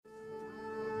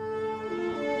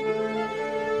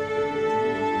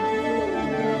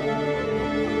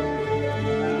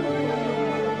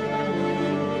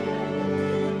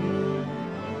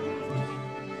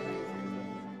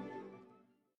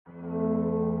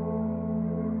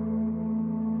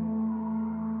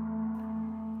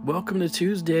Welcome to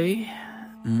Tuesday,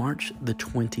 March the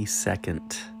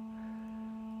 22nd.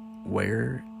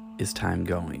 Where is time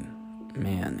going?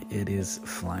 Man, it is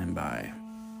flying by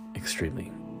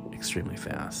extremely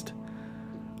fast.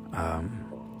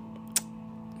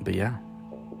 But yeah,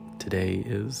 today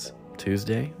is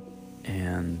Tuesday,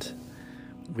 and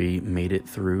we made it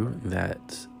through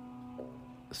that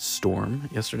storm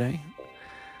yesterday.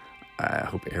 I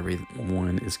hope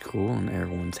everyone is cool and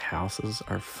everyone's houses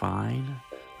are fine.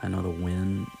 I know the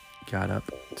wind got up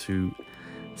to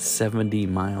 70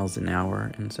 miles an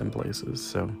hour in some places.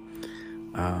 So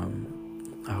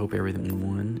I hope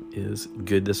everyone is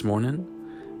good this morning,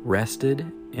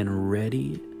 rested and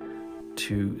ready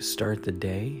to start the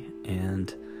day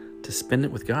and to spend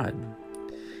it with God.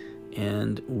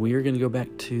 And we're going to go back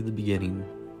to the beginning,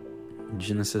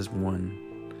 Genesis 1,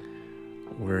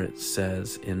 where it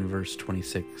says in verse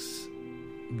 26,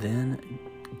 "Then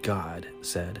God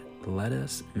said, 'Let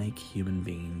us make human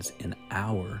beings in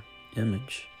our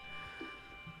image,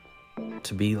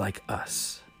 to be like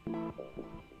us.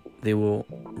 They will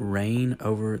reign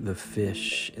over the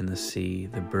fish in the sea,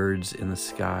 the birds in the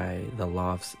sky, the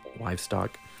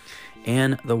livestock,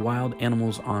 and the wild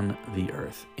animals on the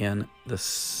earth, and the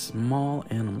small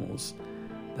animals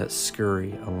that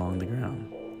scurry along the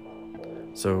ground.'"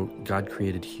 So God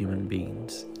created human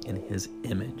beings in his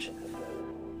image.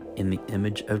 In the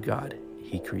image of God,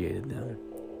 he created them.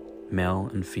 Male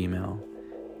and female,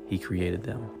 he created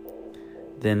them.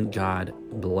 Then God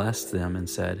blessed them and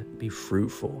said, "Be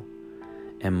fruitful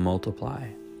and multiply,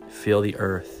 fill the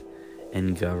earth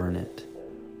and govern it.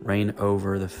 Reign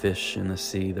over the fish in the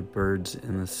sea, the birds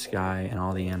in the sky, and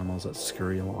all the animals that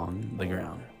scurry along the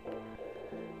ground."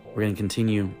 We're going to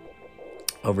continue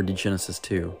over to Genesis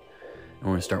 2, and we're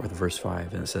going to start with verse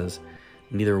 5, and it says,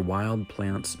 "Neither wild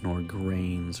plants nor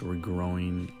grains were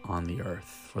growing on the earth,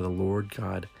 for the Lord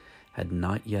God had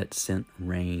not yet sent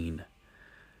rain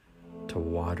to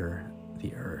water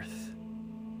the earth."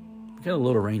 We got a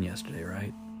little rain yesterday,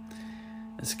 right?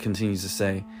 It continues to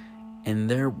say, "And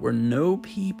there were no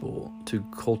people to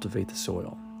cultivate the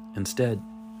soil. Instead,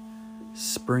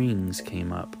 springs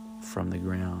came up from the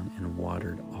ground and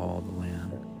watered all the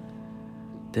land.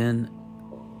 Then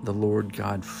the Lord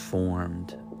God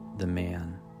formed the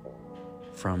man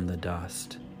from the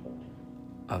dust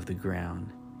of the ground.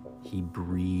 He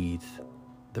breathed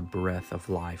the breath of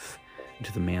life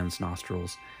into the man's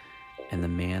nostrils, and the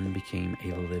man became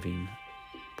a living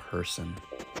person."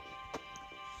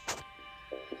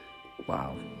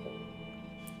 Wow.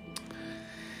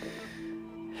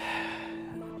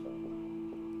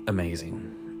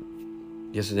 Amazing.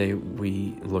 Yesterday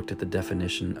we looked at the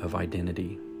definition of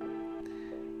identity,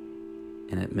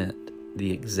 and it meant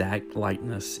the exact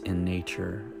likeness in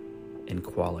nature and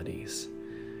qualities.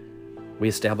 We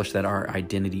established that our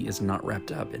identity is not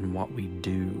wrapped up in what we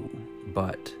do,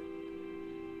 but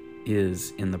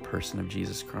is in the person of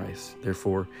Jesus Christ.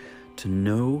 Therefore, to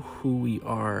know who we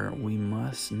are, we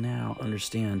must now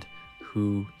understand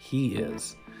who he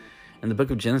is. In the book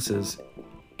of Genesis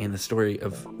and the story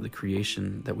of the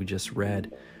creation that we just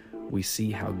read, we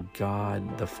see how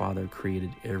God the Father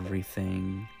created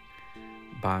everything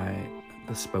by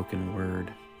the spoken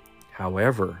word.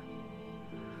 However,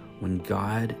 when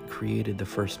God created the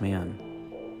first man,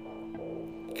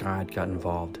 God got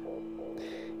involved.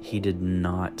 He did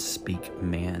not speak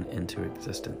man into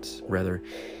existence. Rather,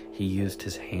 he used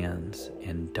his hands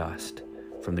and dust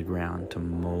from the ground to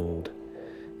mold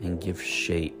and give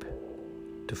shape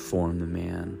to form the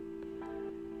man.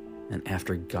 And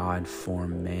after God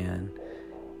formed man,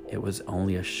 it was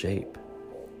only a shape.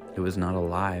 It was not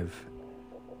alive.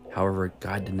 However,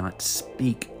 God did not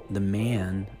speak the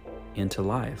man into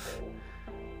life.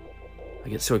 I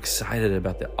get so excited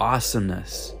about the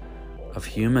awesomeness of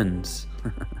humans.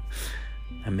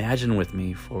 Imagine with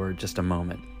me for just a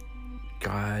moment.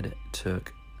 God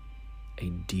took a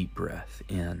deep breath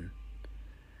in,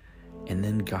 and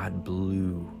then God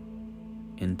blew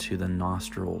into the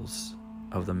nostrils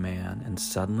of the man, and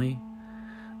suddenly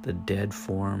the dead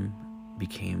form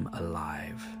became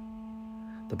alive.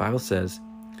 The Bible says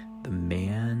the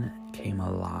man came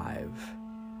alive,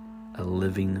 a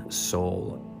living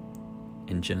soul,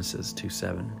 in Genesis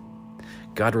 2:7.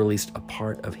 God released a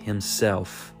part of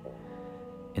himself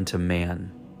into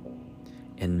man,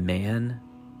 and man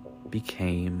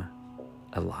became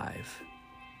alive.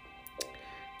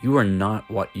 You are not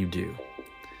what you do,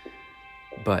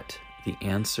 but the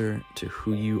answer to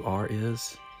who you are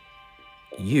is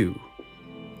you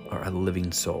are a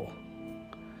living soul.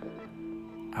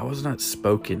 I was not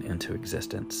spoken into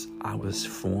existence. I was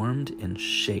formed and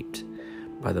shaped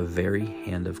by the very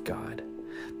hand of God.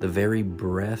 The very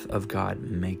breath of God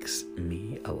makes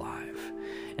me alive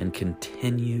and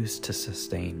continues to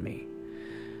sustain me.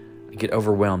 I get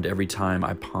overwhelmed every time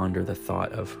I ponder the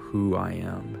thought of who I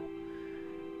am.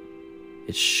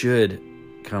 It should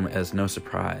come as no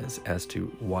surprise as to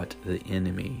what the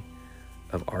enemy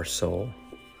of our soul,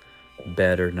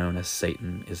 better known as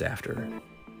Satan, is after.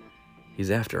 He's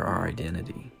after our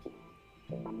identity.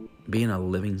 Being a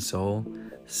living soul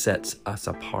sets us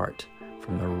apart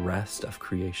from the rest of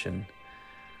creation.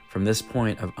 From this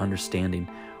point of understanding,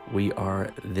 we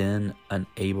are then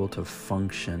unable to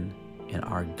function in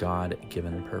our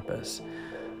God-given purpose.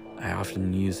 I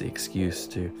often use the excuse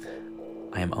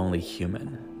I am only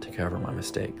human, to cover my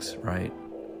mistakes, right?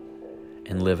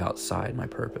 And live outside my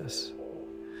purpose.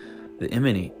 The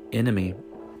enemy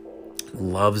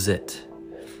loves it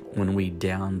when we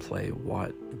downplay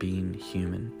what being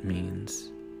human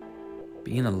means.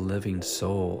 Being a living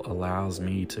soul allows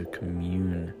me to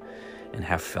commune and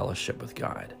have fellowship with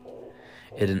God.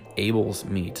 It enables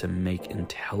me to make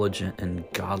intelligent and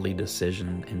godly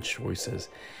decisions and choices.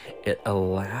 It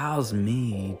allows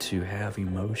me to have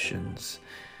emotions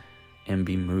and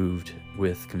be moved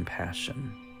with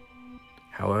compassion.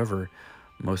 However,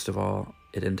 most of all,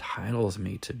 it entitles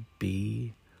me to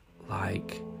be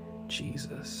like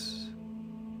Jesus.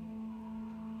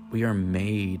 We are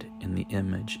made in the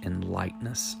image and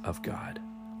likeness of God.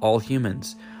 All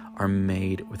humans are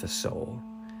made with a soul,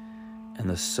 and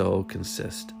the soul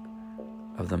consists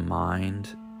of the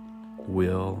mind,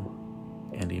 will,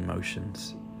 and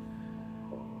emotions.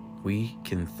 We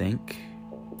can think,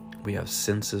 we have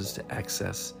senses to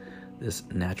access this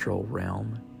natural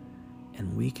realm,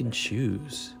 and we can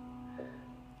choose.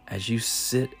 As you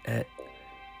sit at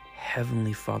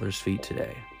Heavenly Father's feet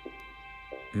today,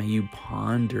 may you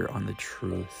ponder on the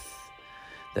truth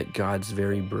that God's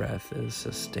very breath is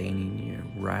sustaining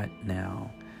you right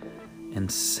now, and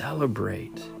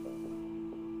celebrate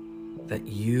that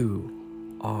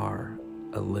you are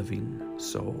a living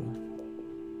soul.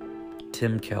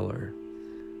 Tim Keller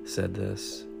said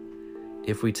this: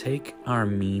 if we take our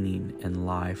meaning in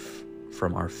life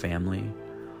from our family,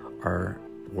 our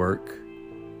work,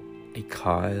 a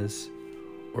cause,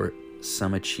 or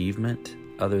some achievement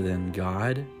other than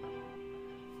God,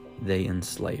 they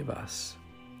enslave us.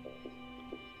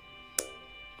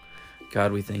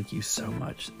 God, we thank you so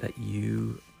much that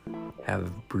you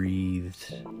have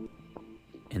breathed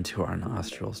into our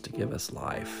nostrils to give us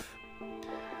life.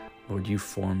 Lord, you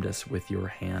formed us with your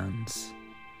hands,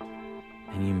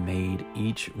 and you made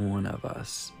each one of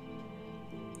us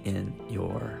in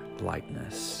your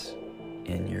likeness,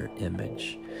 in your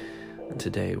image. And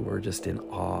today we're just in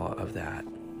awe of that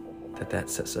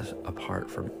sets us apart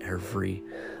from every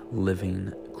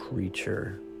living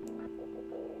creature,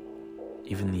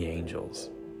 even the angels.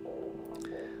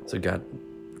 So God,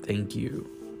 thank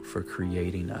you for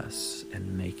creating us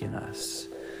and making us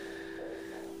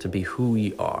to be who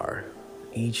we are,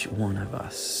 each one of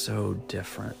us so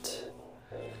different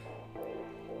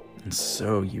and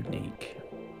so unique.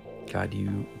 God,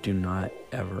 you do not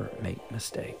ever make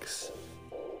mistakes.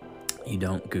 You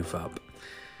don't goof up.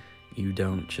 You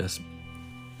don't just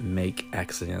make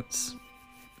accidents.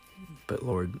 But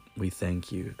Lord, we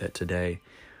thank you that today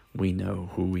we know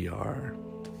who we are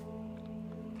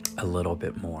a little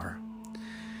bit more.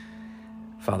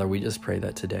 Father, we just pray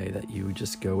that today that you would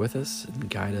just go with us and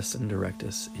guide us and direct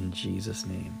us in Jesus'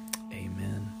 name.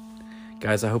 Amen.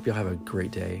 Guys, I hope y'all have a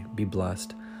great day. Be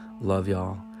blessed. Love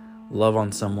y'all. Love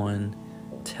on someone.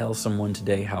 Tell someone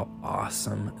today how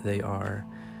awesome they are.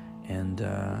 And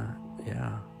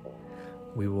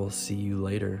we will see you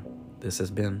later. This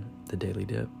has been The Daily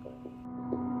Dip.